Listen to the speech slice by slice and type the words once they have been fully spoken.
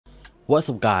What's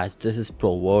up guys, this is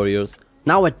Pro Warriors.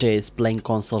 Nowadays, playing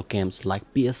console games like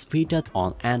PS Vita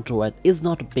on Android is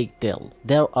not a big deal.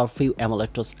 There are few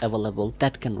emulators available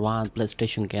that can run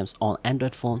PlayStation games on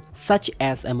Android phone, such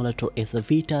as emulator is a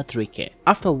Vita3K.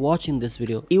 After watching this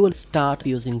video, you will start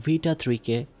using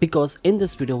Vita3K because in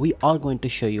this video we are going to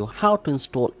show you how to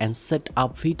install and set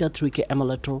up Vita3K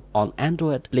emulator on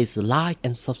Android. Please like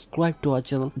and subscribe to our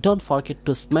channel. Don't forget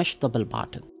to smash the bell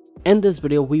button. In this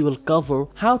video, we will cover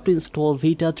how to install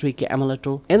Vita3K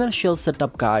emulator, initial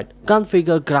setup guide,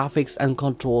 configure graphics and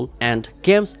control, and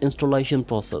games installation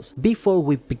process. Before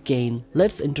we begin,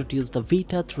 let's introduce the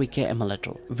Vita3K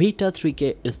emulator.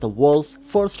 Vita3K is the world's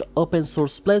first open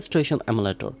source PlayStation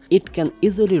emulator. It can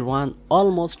easily run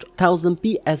almost 1000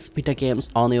 PS Vita games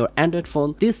on your Android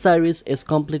phone. This series is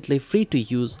completely free to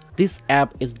use. This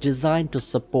app is designed to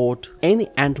support any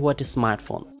Android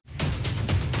smartphone.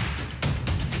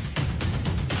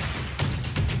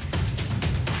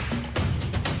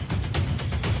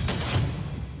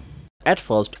 At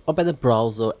first, open the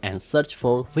browser and search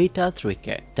for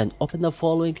Vita3K. Then open the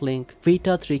following link,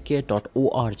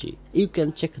 vita3k.org. You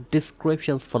can check the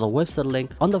description for the website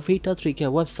link. On the Vita3K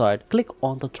website, click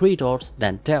on the three dots,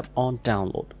 then tap on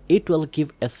download. It will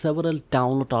give a several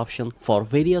download options for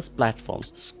various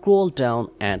platforms. Scroll down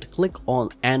and click on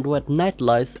Android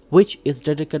Netlice, which is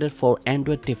dedicated for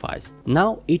Android device.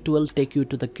 Now it will take you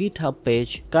to the GitHub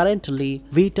page. Currently,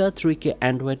 Vita3K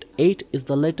Android 8 is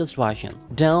the latest version.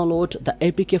 Download the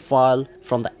APK file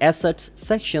from the assets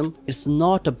section. It's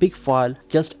not a big file,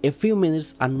 just a few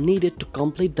minutes are needed to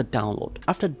complete the download.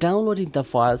 After downloading the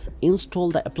files,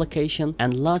 install the application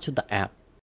and launch the app.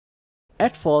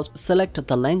 At first, select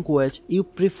the language you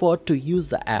prefer to use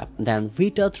the app. Then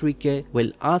Vita3K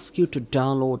will ask you to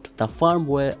download the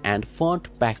firmware and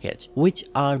font package, which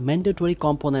are mandatory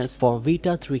components for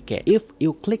Vita3K. If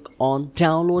you click on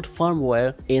download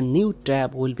firmware, a new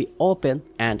tab will be open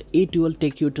and it will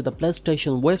take you to the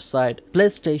PlayStation website.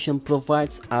 PlayStation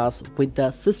provides us with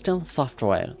the system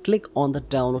software. Click on the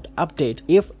download update.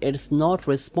 If it is not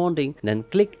responding, then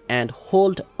click and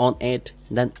hold on it.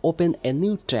 Then open a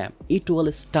new tab. It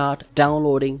will start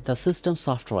downloading the system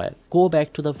software. Go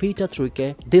back to the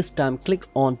Vita3K. This time click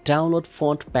on download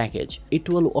font package. It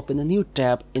will open a new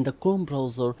tab in the Chrome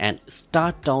browser and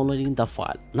start downloading the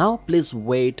file. Now please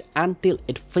wait until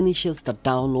it finishes the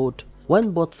download.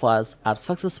 When both files are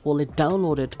successfully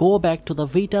downloaded, go back to the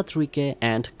Vita3K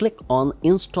and click on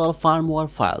Install Firmware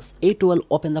Files. It will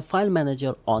open the file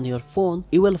manager on your phone.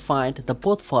 You will find the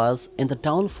both files in the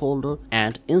download folder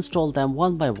and install them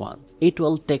one by one. It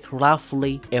will take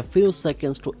roughly a few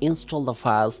seconds to install the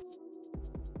files.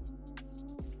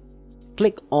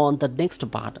 Click on the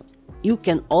next button. You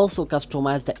can also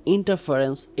customize the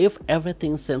interference. If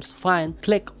everything seems fine,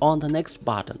 click on the next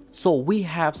button. So we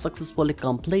have successfully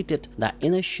completed the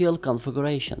initial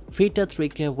configuration.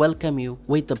 Vita3K welcome you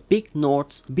with the big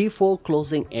notes. Before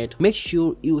closing it, make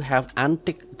sure you have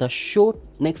unticked the show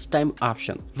next time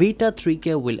option.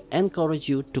 Vita3K will encourage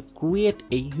you to create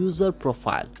a user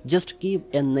profile. Just give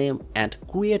a name and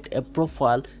create a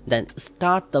profile, then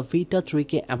start the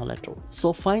Vita3K emulator.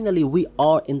 So finally we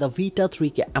are in the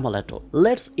Vita3K emulator.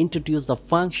 Let's introduce the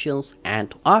functions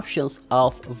and options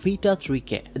of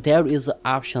Vita3K. There is an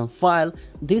option file.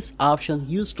 This option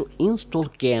used to install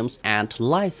games and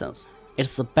license.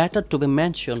 It's better to be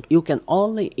mentioned, you can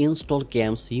only install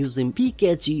games using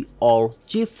PKG or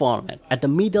GIF format. At the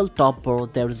middle top bar,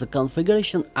 there is a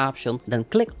configuration option, then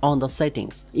click on the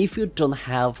settings. If you don't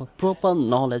have proper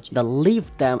knowledge, then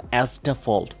leave them as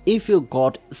default. If you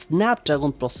got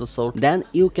Snapdragon processor, then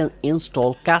you can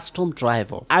install custom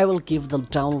driver. I will give the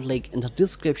download link in the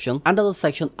description. Under the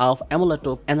section of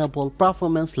emulator, enable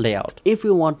performance layout. If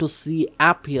you want to see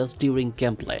FPS during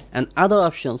gameplay, and other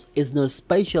options is not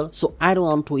special, so I don't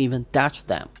want to even touch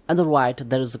them. On the right,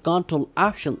 there is a control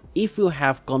option. If you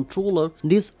have controller,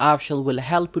 this option will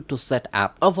help you to set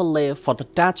up overlay for the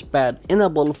touchpad,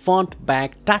 enable font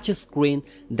back touch screen,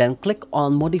 then click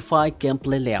on modify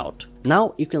gameplay layout.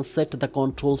 Now you can set the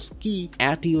controls key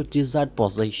at your desired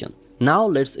position. Now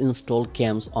let's install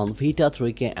games on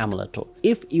Vita3K emulator.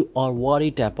 If you are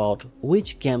worried about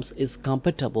which games is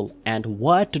compatible and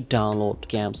where to download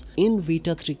games, in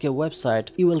Vita3K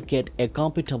website you will get a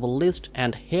compatible list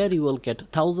and here you will get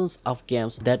thousands of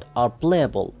games that are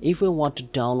playable. If you want to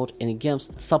download any games,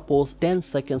 suppose 10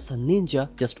 Seconds Ninja,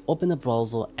 just open the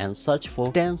browser and search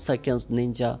for 10 Seconds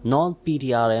Ninja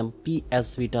non-PDRM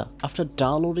PS Vita. After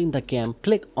downloading the game,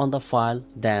 click on the file,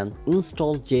 then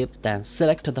install zip, then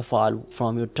select the file file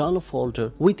from your download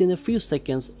folder. Within a few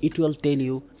seconds, it will tell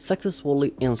you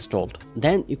successfully installed.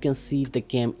 Then you can see the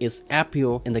game is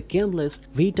appear in the game list.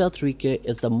 Vita3K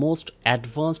is the most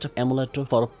advanced emulator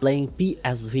for playing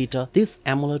PS Vita. This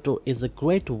emulator is a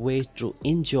great way to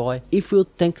enjoy. If you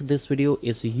think this video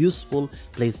is useful,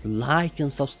 please like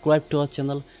and subscribe to our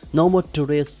channel. No more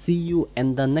today. See you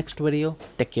in the next video.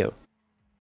 Take care.